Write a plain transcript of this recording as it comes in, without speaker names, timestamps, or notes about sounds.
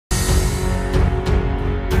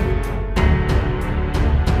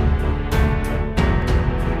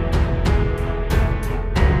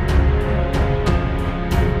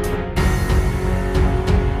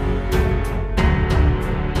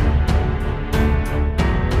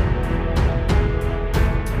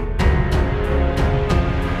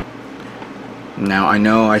Now I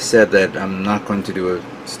know I said that I'm not going to do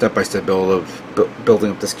a step-by-step build of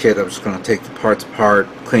building up this kit. I'm just going to take the parts apart,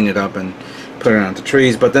 clean it up, and put it onto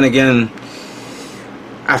trees. But then again,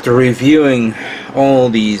 after reviewing all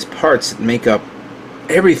these parts that make up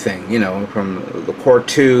everything, you know, from the Core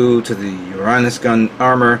 2 to the Uranus gun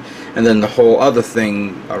armor, and then the whole other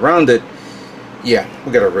thing around it, yeah,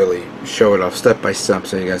 we gotta really show it off step by step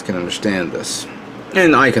so you guys can understand this.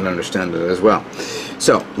 And I can understand it as well.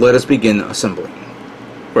 So, let us begin assembling.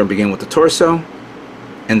 We're going to begin with the torso,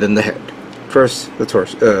 and then the head. First, the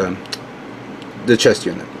torso, the chest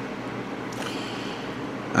unit.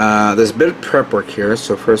 There's a bit of prep work here,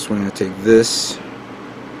 so first we're going to take this,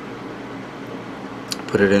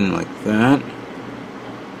 put it in like that,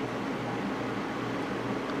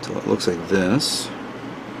 until it looks like this.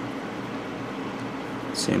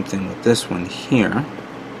 Same thing with this one here.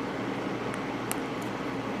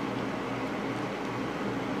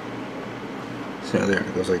 So there,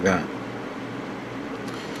 it goes like that.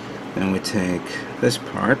 Then we take this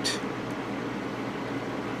part.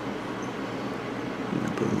 I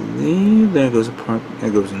believe there goes a part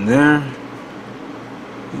that goes in there,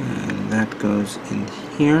 and that goes in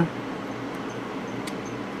here.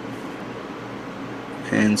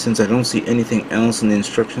 And since I don't see anything else in the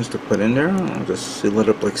instructions to put in there, I'll just seal it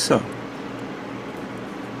up like so.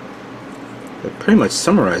 That pretty much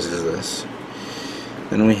summarizes this.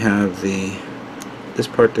 Then we have this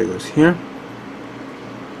part that goes here,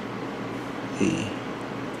 the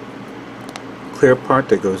clear part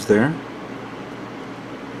that goes there.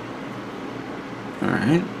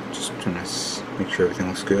 Alright, just trying to make sure everything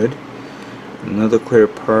looks good. Another clear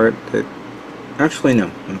part that, actually no,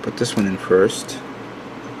 I'm going to put this one in first.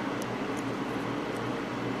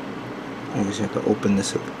 I just have to open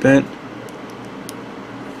this up a bit,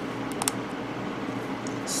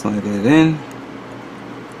 slide it in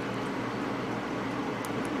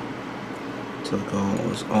until it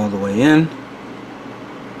goes all the way in.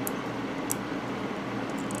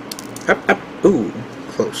 Up, up, ooh,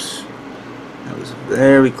 close. That was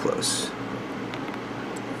very close.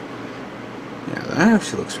 Yeah, that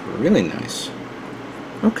actually looks really nice.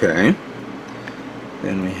 Okay.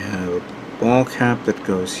 Then we have a ball cap that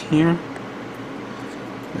goes here.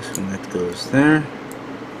 This one that goes there.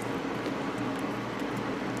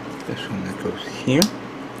 This one that goes here,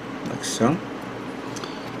 like so.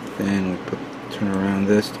 Then we turn around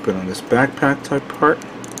this to put on this backpack type part.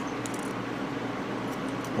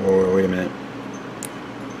 Or wait a minute.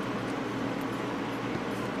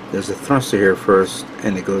 There's a thruster here first,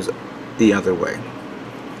 and it goes the other way.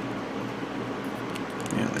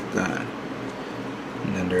 Yeah, like that.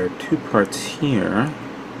 And then there are two parts here.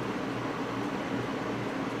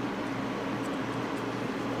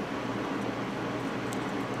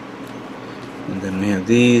 And then we have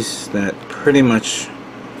these that pretty much,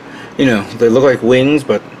 you know, they look like wings,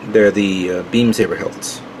 but they're the beam saber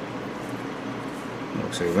hilts.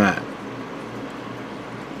 Looks like that.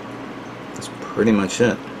 That's pretty much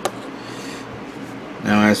it.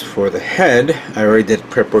 Now as for the head, I already did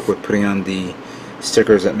prep work with putting on the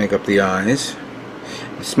stickers that make up the eyes.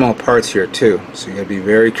 There's small parts here too, so you gotta be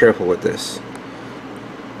very careful with this.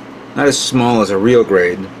 Not as small as a real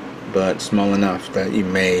grade, but small enough that it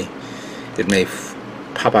may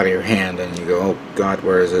pop out of your hand and you go, oh god,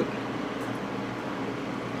 where is it?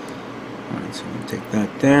 Alright, so we take that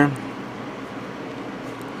there.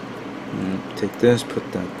 And take this,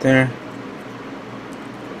 put that there.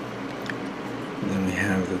 And then we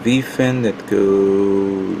have the V-fin that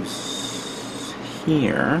goes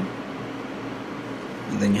here.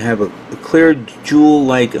 And then you have a clear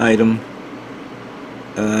jewel-like item.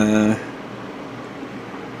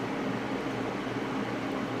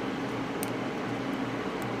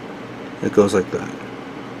 It goes like that.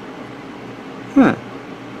 Huh.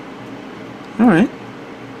 Alright.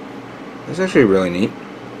 That's actually really neat.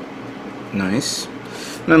 Nice.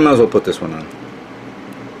 And I might as well put this one on.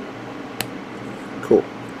 Cool.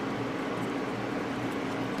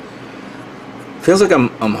 Feels like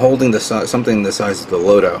I'm holding something the size of the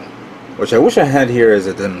Loto, which I wish I had here as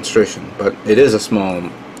a demonstration, but it is a small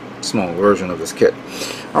version of this kit.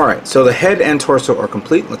 Alright, so the head and torso are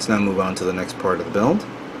complete. Let's now move on to the next part of the build.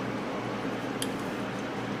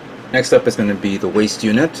 Next up is going to be the waist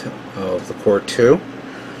unit of the Core 2.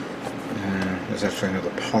 There's actually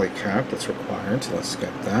another poly cap that's required, so let's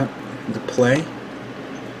get that into play.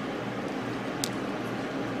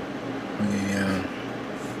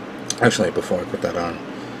 Actually, before I put that on,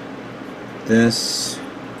 this,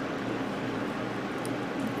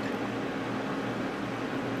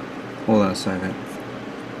 hold on a second.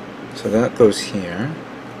 So that goes here.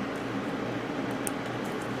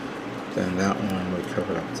 Then that one we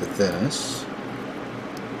cover up to this,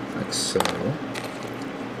 like so.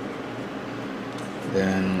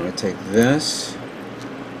 Then we take this.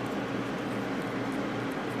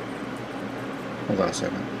 Hold on a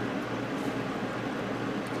second.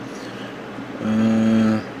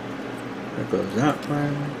 It goes that way.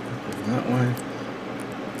 It goes that way.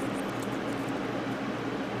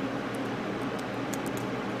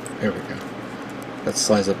 There we go. That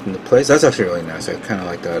slides up into place. That's actually really nice. I kind of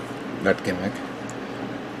like that gimmick.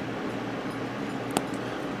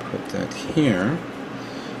 Put that here.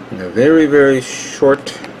 And a very, very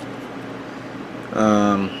short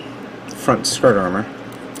front skirt armor.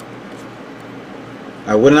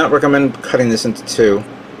 I would not recommend cutting this into two,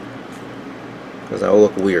 because that will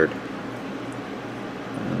look weird.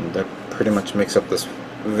 And that pretty much makes up this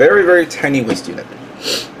very, very tiny waist unit.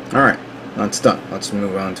 Alright, that's done. Let's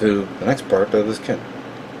move on to the next part of this kit.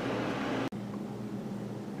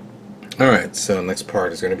 Alright, so the next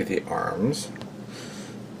part is going to be the arms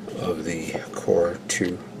of the Core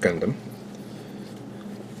 2 Gundam.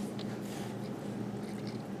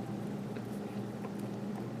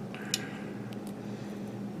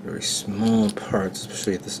 Very small parts,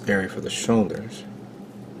 especially this area for the shoulders.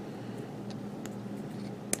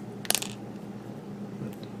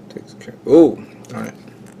 Takes care. Oh, darn it!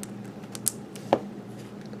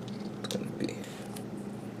 It's gonna be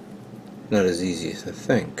not as easy as I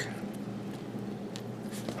think.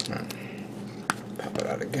 Pop it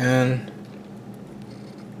out again.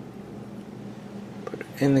 Put it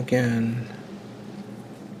in again.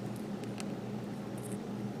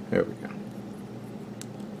 There we go.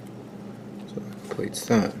 So that completes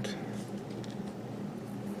that.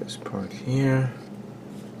 This part here.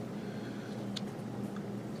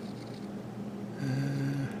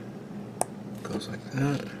 Goes like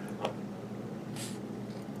that.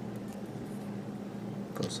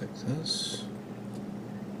 Goes like this.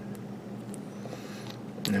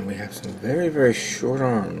 And then we have some very, very short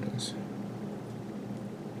arms.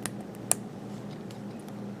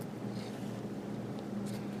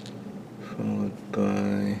 Followed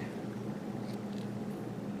by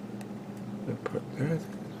the part there.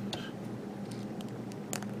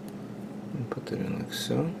 And put that in like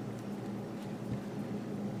so.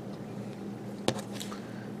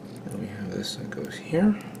 And we have this that goes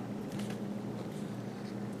here.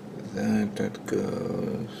 That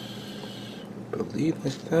goes, I believe,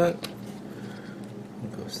 like that.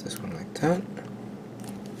 It goes this one like that.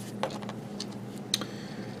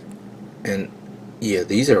 And yeah,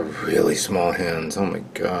 these are really small hands. Oh my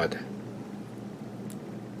god.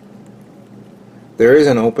 There is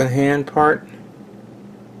an open hand part,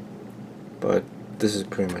 but this is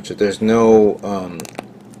pretty much it. There's no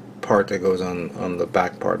part that goes on the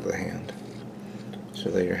back part of the hand. So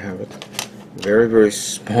there you have it. Very, very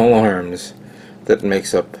small arms that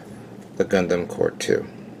makes up the Gundam Core 2.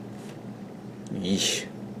 Yeesh.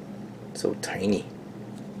 So tiny.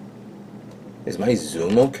 Is my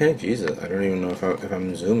zoom okay? Jesus, I don't even know if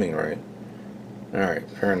I'm zooming right. Alright,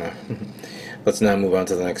 fair enough. Let's now move on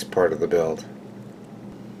to the next part of the build.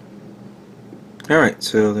 Alright,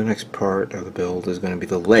 so the next part of the build is going to be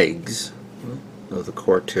the legs of the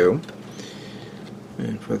Core 2.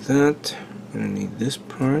 And for that, I'm going to need this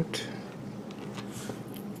part,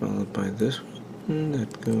 followed by this one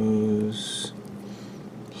that goes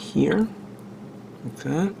here, like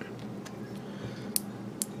that.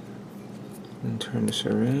 And turn this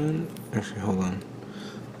around. Actually, hold on.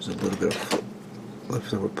 There's a little bit of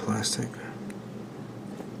leftover plastic.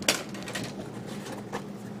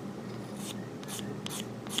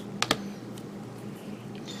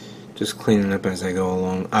 Just cleaning it up as I go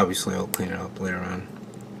along. Obviously, I'll clean it up later on.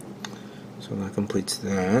 So that completes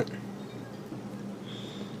that.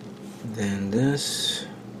 Then this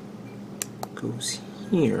goes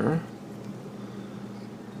here,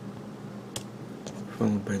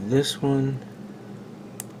 followed by this one,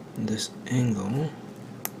 and this angle, and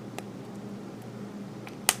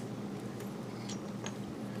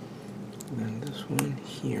then this one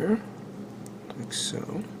here, like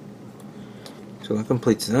so. So that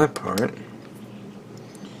completes that part.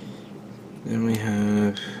 Then we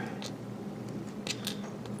have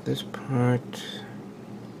this part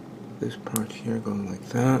here going like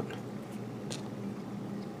that.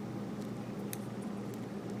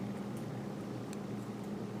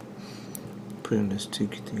 Putting this two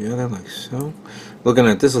together like so. Looking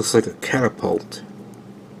at this, looks like a catapult.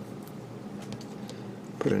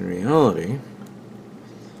 But in reality,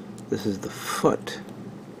 this is the foot.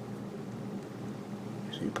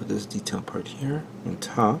 So you put this detail part here on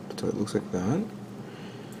top, so it looks like that.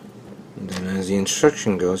 And then as the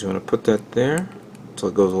instruction goes, you want to put that there, until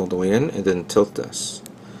it goes all the way in, and then tilt this.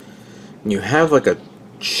 And you have like a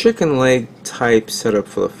chicken leg type setup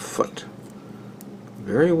for the foot.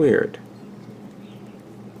 Very weird,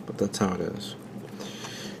 but that's how it is.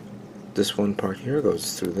 This one part here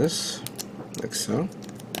goes through this, like so,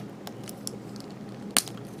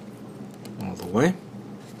 all the way.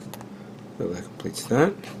 So that completes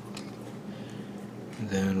that. And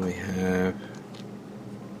then we have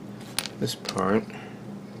this part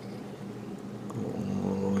go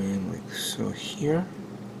all the way in like so here.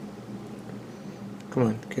 Come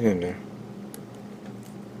on, get in there.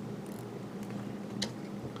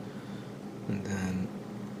 And then,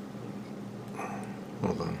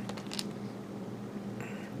 hold on.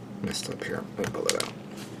 Messed up here. Let me pull it out.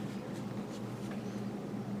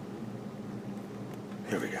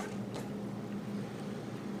 Here we go.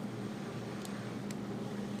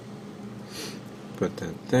 Put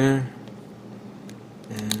that there.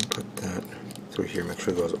 And put that through here. Make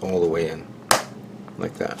sure it goes all the way in.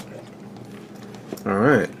 Like that.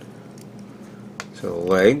 Alright. So the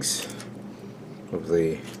legs of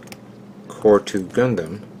the Core 2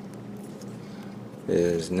 Gundam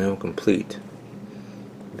is now complete.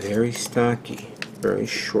 Very stocky, very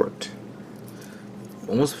short.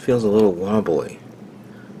 Almost feels a little wobbly,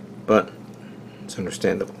 but it's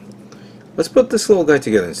understandable. Let's put this little guy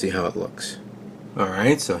together and see how it looks.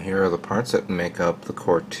 Alright, so here are the parts that make up the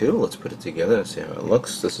Core 2. Let's put it together and see how it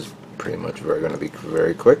looks. This is pretty much going to be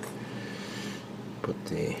very quick. Put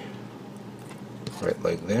the right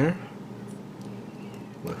leg there,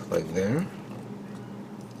 left leg there,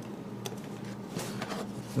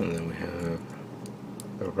 and then we have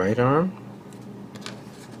the right arm,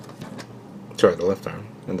 sorry, the left arm,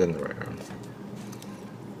 and then the right arm,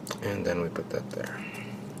 and then we put that there.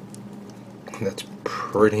 And that's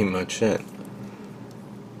pretty much it.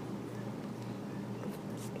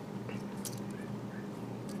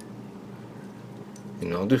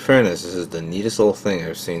 In all due fairness, this is the neatest little thing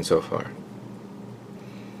I've seen so far.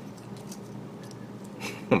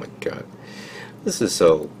 Oh my god. This is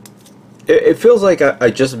so... It feels like I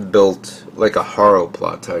just built like a horror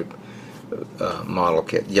plot type model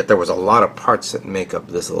kit, yet there was a lot of parts that make up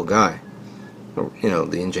this little guy. You know,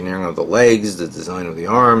 the engineering of the legs, the design of the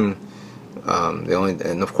arm,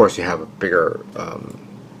 and of course you have a bigger,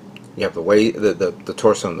 you have the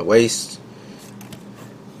torso and the waist.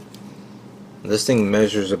 This thing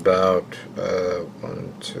measures about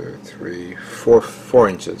 1, 2, 3, 4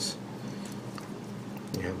 inches.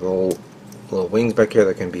 You have little wings back here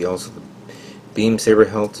that can be also the beam saber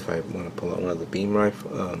hilt if I want to pull out one of the beam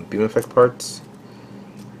effect parts.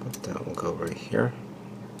 But that will go right here.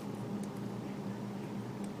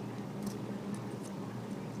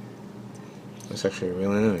 That's actually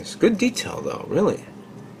really nice. Good detail though, really.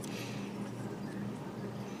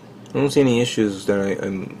 I don't see any issues that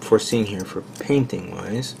I'm foreseeing here for painting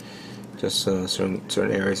wise. Just certain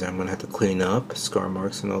areas I'm going to have to clean up, scar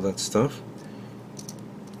marks and all that stuff.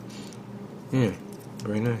 Yeah,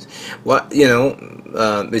 very nice. Well, you know,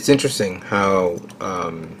 it's interesting how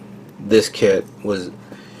this kit was.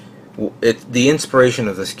 The inspiration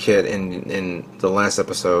of this kit in the last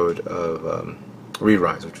episode of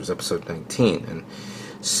Re-Rise, which was episode 19. And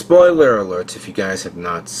spoiler alerts if you guys have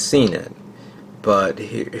not seen it. But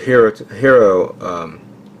Hiroto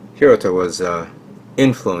was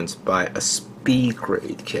influenced by a speed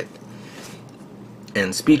grade kit,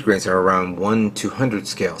 and speed grades are around 1/200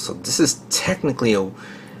 scale. So this is technically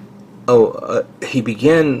he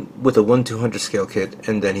began with a 1/200 scale kit,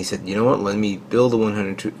 and then he said, you know what? Let me build a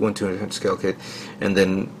 1/200 scale kit, and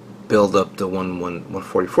then build up the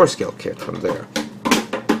 1/144 scale kit from there.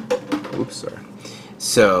 Oops, sorry.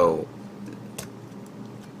 So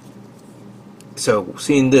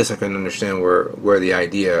seeing this, I can understand where the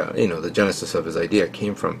idea, you know, the genesis of his idea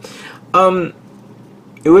came from.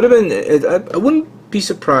 It would have been, I wouldn't be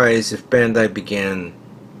surprised if Bandai began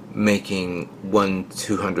making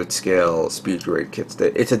 1/200 scale speed grade kits.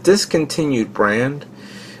 It's a discontinued brand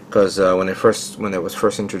because when it was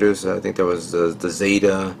first introduced, I think there was the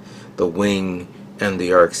Zeta, the Wing, and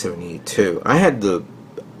the RX-72. I had the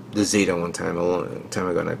Zeta one time a long time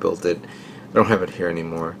ago, and I built it. I don't have it here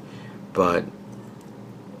anymore, but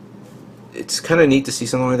it's kind of neat to see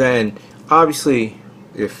something like that. And obviously,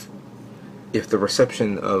 if the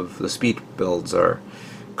reception of the speed builds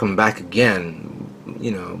come back again, you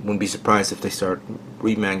know, wouldn't be surprised if they start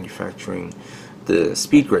remanufacturing the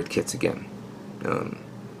speed grade kits again.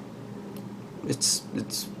 It's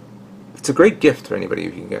a great gift for anybody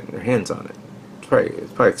if you can get their hands on it.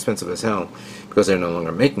 It's probably expensive as hell because they're no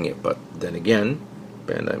longer making it, but then again,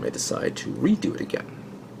 Bandai may decide to redo it again.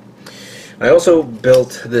 I also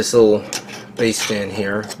built this little base stand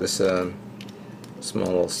here, this small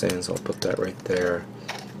little stand, so I'll put that right there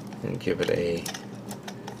and give it a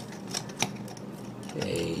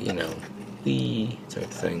you know, the type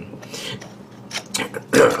thing.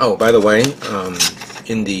 Oh, by the way,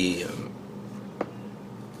 in the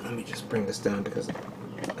let me just bring this down because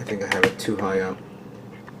I think I have it too high up.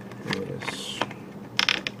 Let me just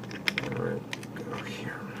go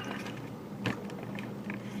here.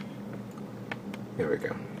 Here we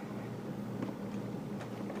go.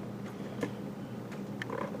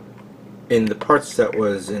 In the parts that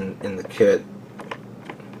was in the kit,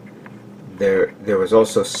 there was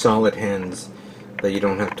also solid hands that you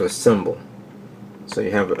don't have to assemble. So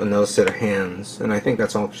you have another set of hands, and I think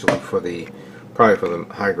that's actually for the probably for the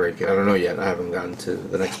high grade kit. I don't know yet. I haven't gotten to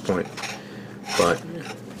the next point, but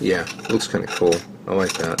yeah, looks kind of cool. I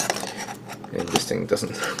like that. And this thing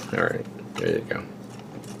doesn't. All right, there you go.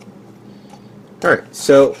 All right,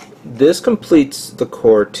 so this completes the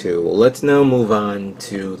core 2. Let's now move on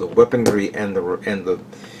to the weaponry and the.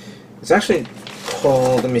 It's actually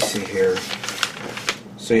called. Let me see here.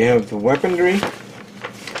 So you have the weaponry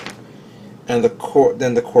and the core,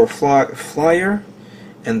 then the core flyer,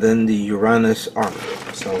 and then the Uranus armor.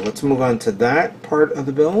 So let's move on to that part of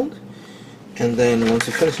the build, and then once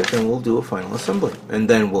we finish it, then we'll do a final assembly, and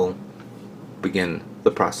then we'll begin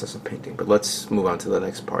the process of painting. But let's move on to the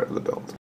next part of the build.